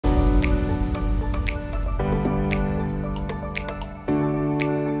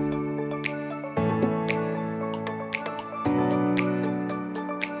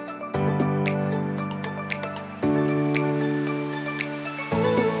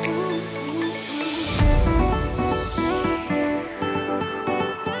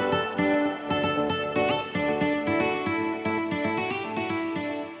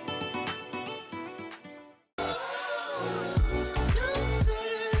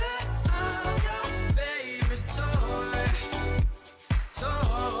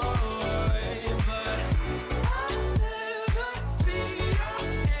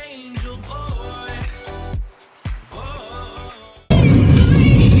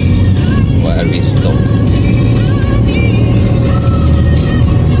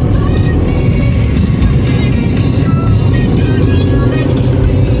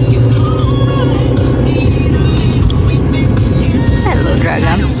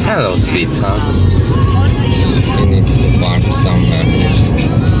Hello, sweetheart. We need to park somewhere.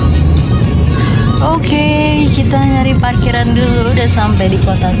 Oke, kita nyari parkiran dulu. Udah sampai di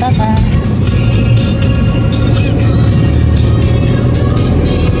Kota Tata.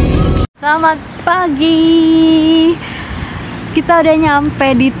 Selamat pagi. Kita udah nyampe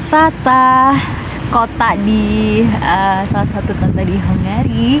di Tata, kota di salah satu kota di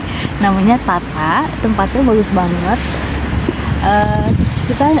Hungary. Namanya Tata. Tempatnya bagus banget.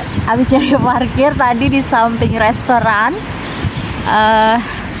 Kita habis nyari parkir tadi di samping restoran.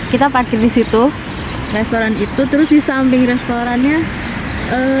 Kita parkir di situ, restoran itu. Terus di samping restorannya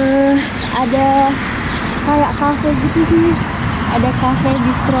ada kayak cafe gitu sih. Ada cafe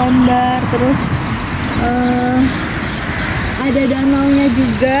bistro bar. Terus ada danaunya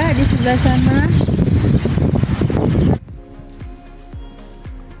juga di sebelah sana.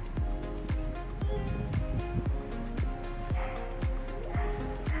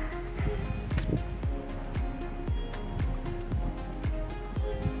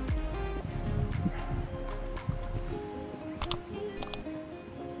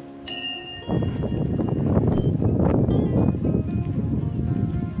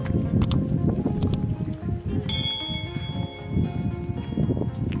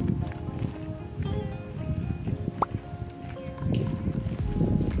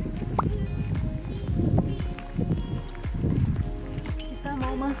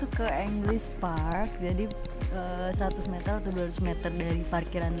 Masuk ke English Park, jadi 100 meter atau 200 meter dari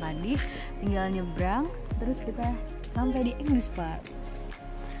parkiran tadi, tinggal nyebrang, terus kita sampai di English Park.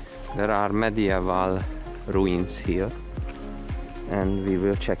 There are medieval ruins here, and we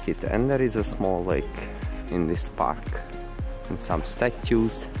will check it. And there is a small lake in this park, and some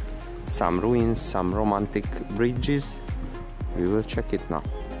statues, some ruins, some romantic bridges. We will check it now.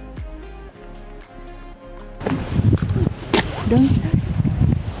 Don't start.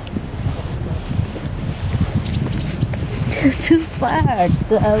 Too far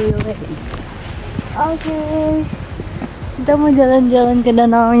to away. Oke, kita mau jalan-jalan ke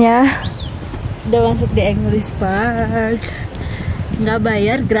danaunya. Udah masuk di English Park. Nggak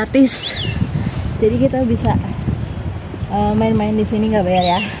bayar, gratis. Jadi kita bisa main-main di sini nggak bayar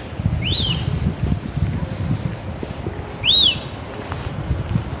ya.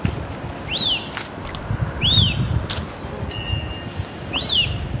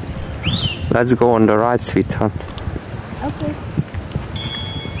 Let's go on the right, sweetheart. Okay.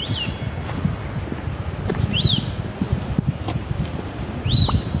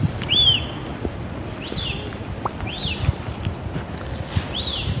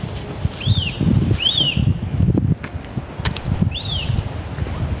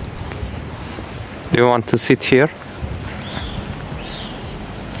 Do you want to sit here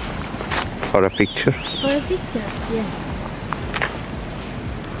for a picture? For a picture, yes.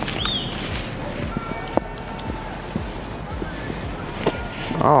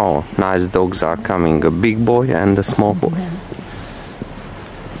 Oh, nice dogs are coming, a big boy and a small boy.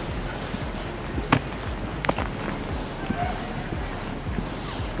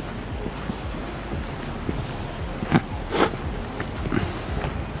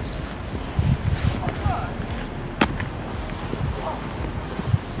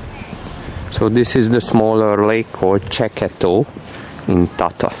 So this is the smaller lake called Kota in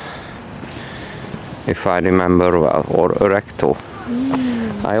Tata, if I remember well, or Erekto.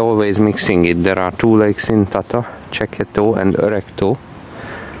 I always mixing it. There are two lakes in Tata, Kota and Erekto,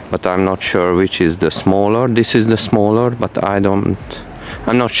 but I'm not sure which is the smaller. This is the smaller, but I'm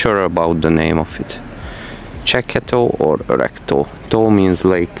not sure about the name of it. Kota or Erekto. To means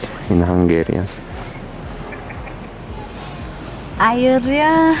lake in Hungarian.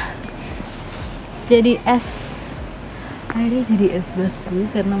 Airnya jadi es. Airnya jadi es batu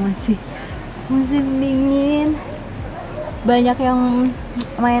karena masih musim dingin. Banyak yang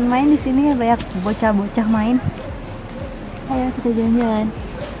main-main di sini ya, banyak bocah-bocah main. Ayo kita jalan-jalan.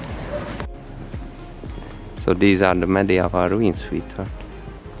 So these are the medieval ruins, sweetheart.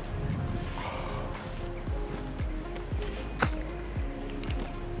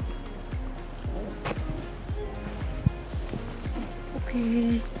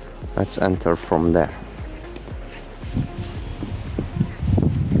 Okay. Let's enter from there.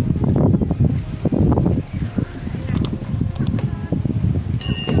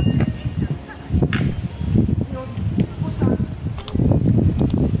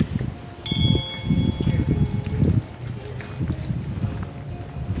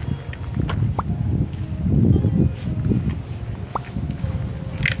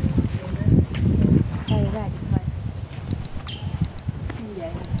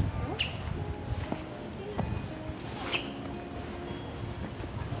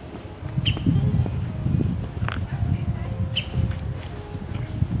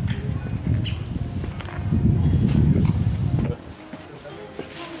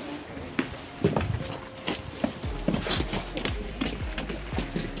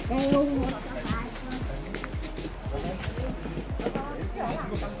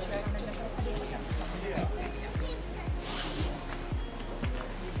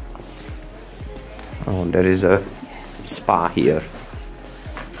 Oh, there is a spa here.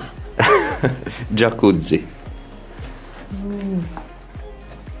 Jacuzzi.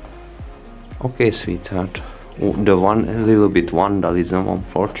 Okay, sweetheart. The one a little bit vandalism,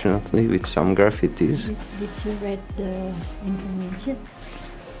 unfortunately, with some graffitis. Did you read the information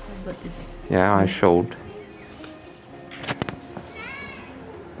about this? Yeah, I showed.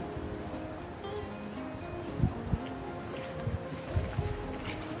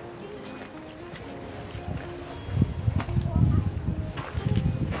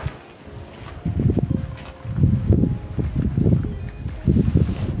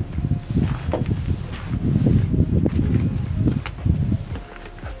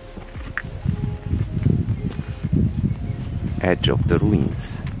 Edge of the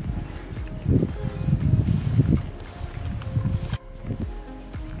ruins.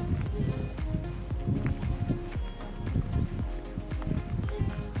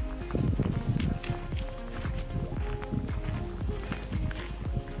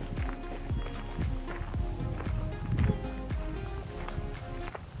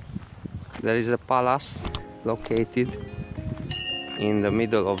 There is a palace located in the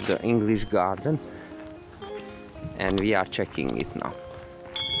middle of the English garden, and we are checking it now.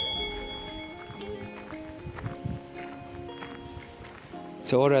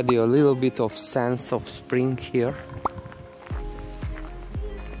 It's already a little bit of sense of spring here,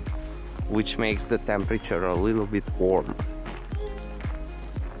 which makes the temperature a little bit warmer.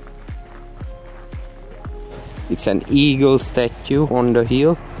 It's an eagle statue on the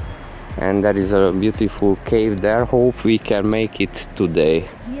hill, and there is a beautiful cave there. Hope we can make it today.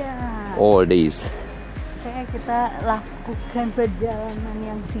 Yeah. All these. Kayak kita lakukan perjalanan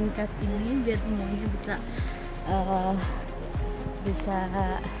yang singkat ini biar semuanya bisa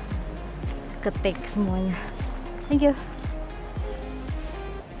ketik semuanya. Thank you.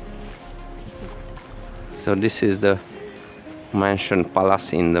 So this is the mansion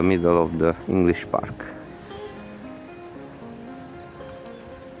palace in the middle of the English park.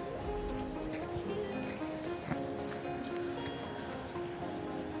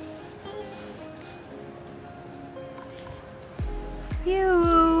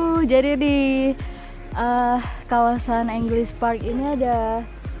 Jadi di kawasan English Park ini ada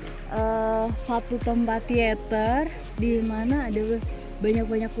satu tempat teater di mana ada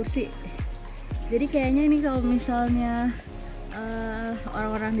banyak kursi. Jadi kayaknya ini kalau misalnya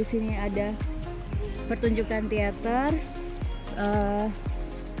orang-orang di sini ada pertunjukan teater,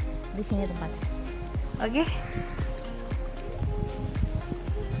 di sini tempatnya. Oke.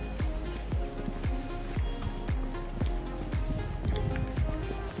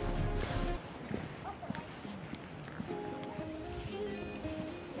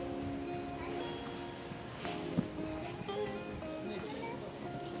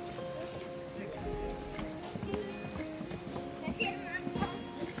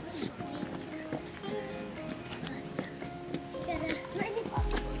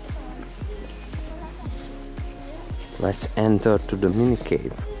 Let's enter to the mini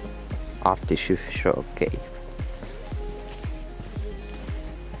cave, artificial cave.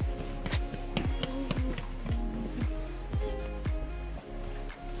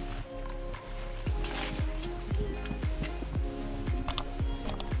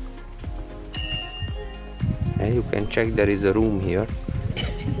 Yeah, you can check, there is a room here.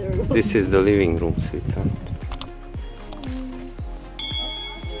 This is the living room, sweetheart.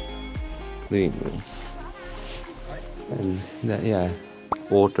 Living room. And that, yeah,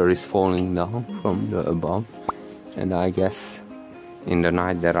 water is falling down from the above, and I guess in the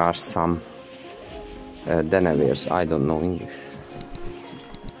night there are some denevers. I don't know English.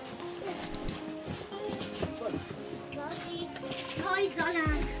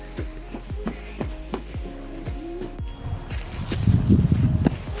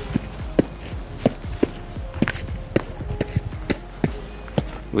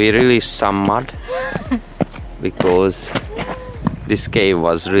 We released some mud because this cave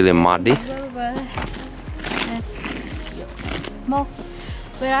was really muddy. Mo,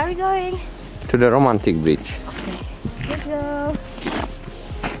 where are we going? To the romantic bridge. Okay, let's go.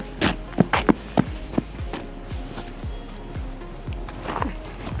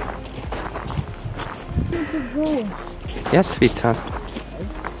 Yes, sweetheart.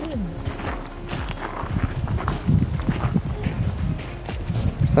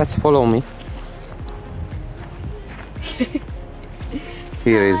 Let's follow me.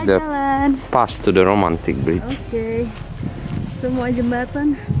 Here is the Jalan. pass to the romantic bridge. Oke. Semua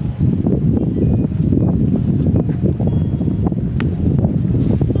jembatan.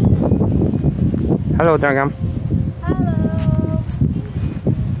 Halo Dragam. Halo.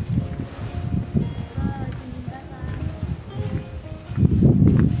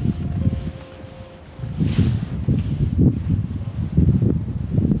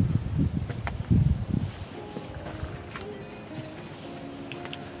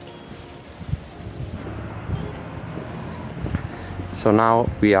 So now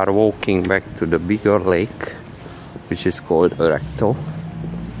we are walking back to the bigger lake, which is called Erekto.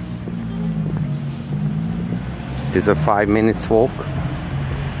 It is a 5 minutes walk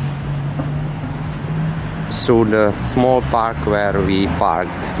through the small park where we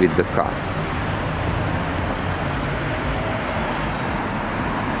parked with the car.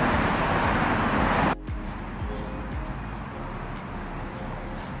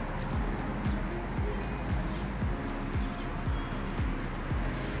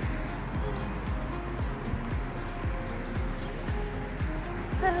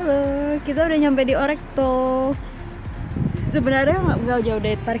 Halo, kita udah nyampe di Erekto. Sebenarnya nggak jauh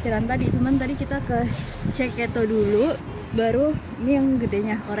dari parkiran tadi, cuman tadi kita ke Ceketo dulu, baru ini yang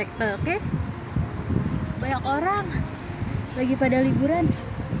gedenya Erekto. Oke? Banyak orang lagi pada liburan.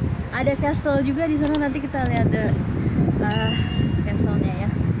 Ada castle juga di sana, nanti kita lihat castle-nya ya.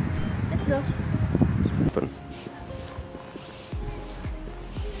 Let's go.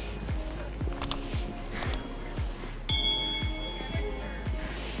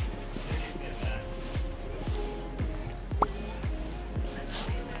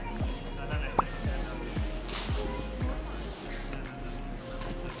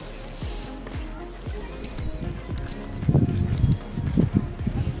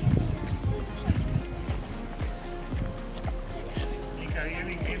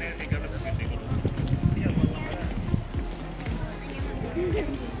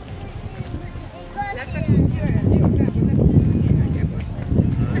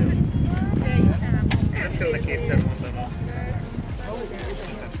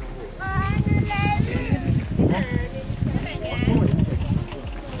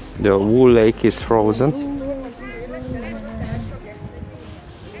 The whole lake is frozen.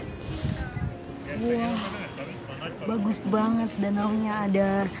 Wah, bagus banget danaunya,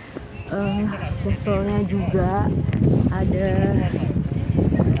 ada castle-nya juga, ada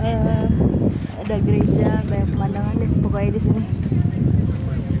gereja, banyak pemandangan deh pokoknya di sini.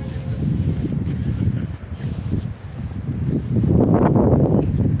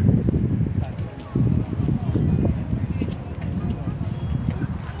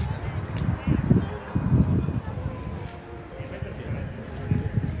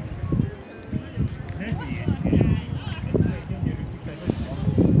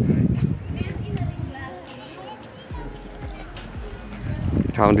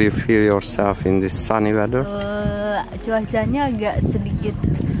 How do you feel yourself in this sunny weather? Cuacanya agak sedikit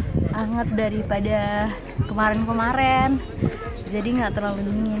hangat daripada kemarin-kemarin, jadi nggak terlalu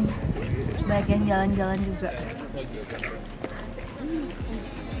dingin. Banyak yang jalan-jalan juga.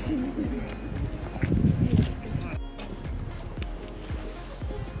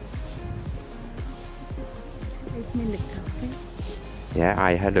 Yeah,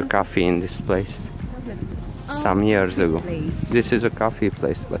 I had a coffee in this place some years ago. This is a coffee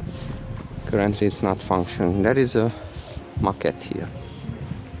place, but currently it's not functioning. There is a market here.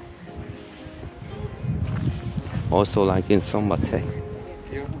 Also like in Selamat.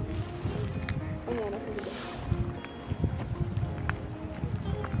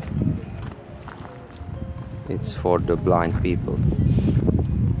 It's for the blind people.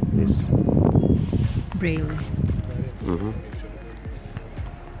 This. Braille. Mm-hmm.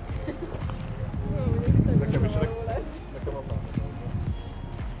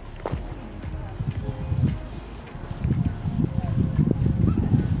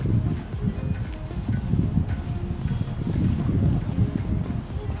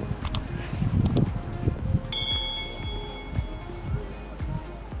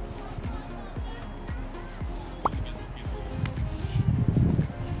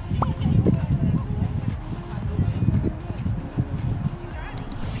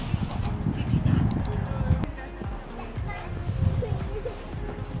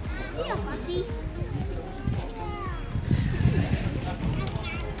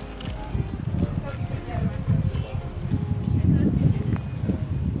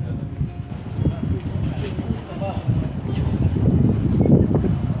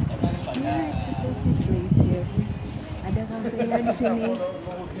 Ada kafenya di sini.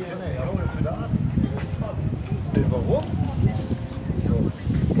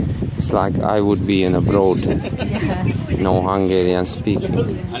 It's like I would be in abroad. Yeah. No Hungarian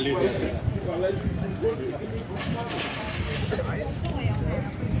speaking.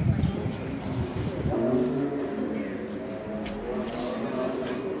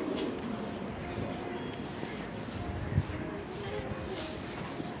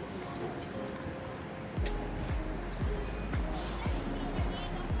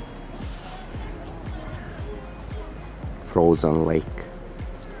 Frozen lake.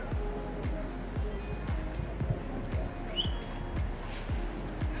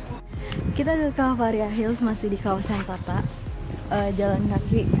 Kita ke Kalvaria Hills, masih di kawasan Tata. Jalan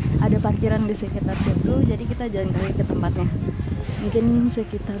kaki, ada parkiran di sekitar situ, jadi kita jalan kaki ke tempatnya. Mungkin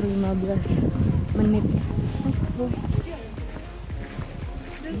sekitar 15 menit. Let's go.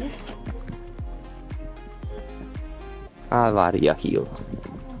 Kalvaria Hill.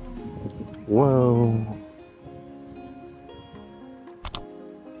 Whoa.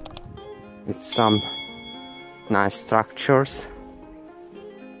 It's some nice structures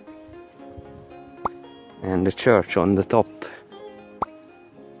and the church on the top.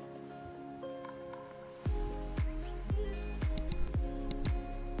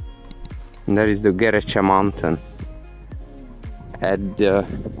 And there is the Gerecha mountain at the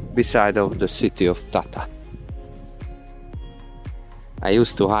beside of the city of Tata. I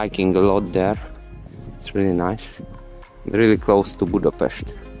used to hiking a lot there. It's really nice. Really close to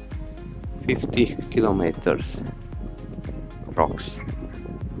Budapest. 50 kilometers rocks.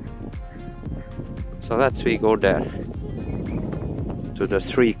 So let's we go there to the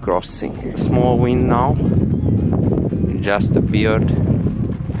 3 crossing. Small wind now, it just appeared.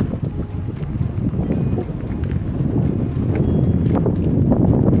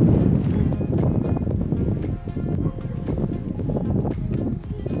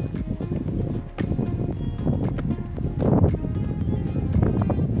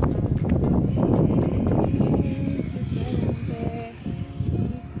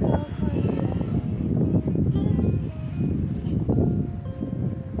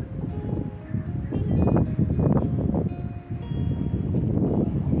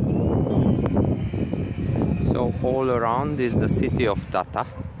 So all around is the city of Tata,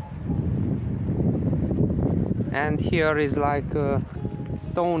 and here is like a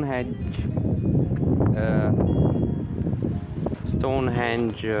Stonehenge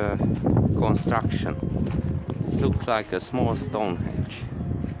construction. It looks like a small Stonehenge.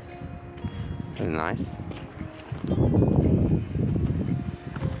 Very nice.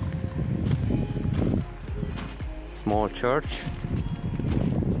 Small church.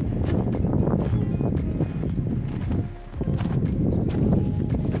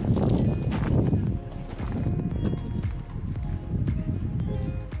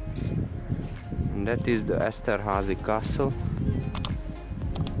 That is the Esterházy castle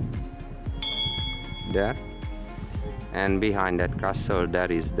there, and behind that castle there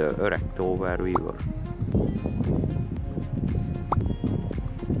is the Öregtó where we were.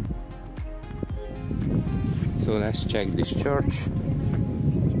 So let's check this church.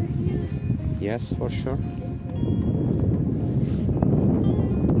 Yes, for sure.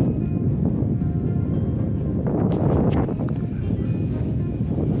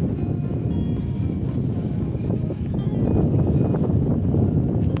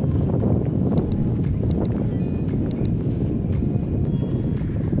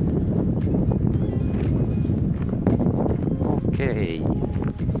 Okay,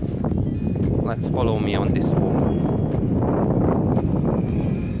 let's follow me on this walk.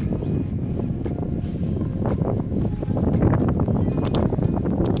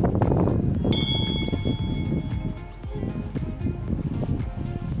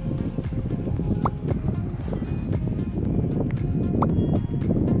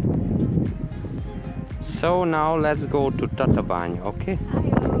 So now let's go to Tata Banyo, okay?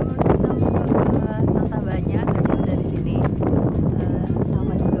 Ayo, kita mau ke Tata Banyo, tadi dari sini.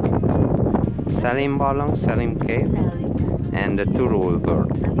 Sama juga Salim Balang, Salim Cave, Salim. and the Turul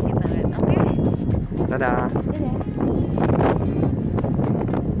bird. Nanti kita lihat, oke? Dadah! Dadah.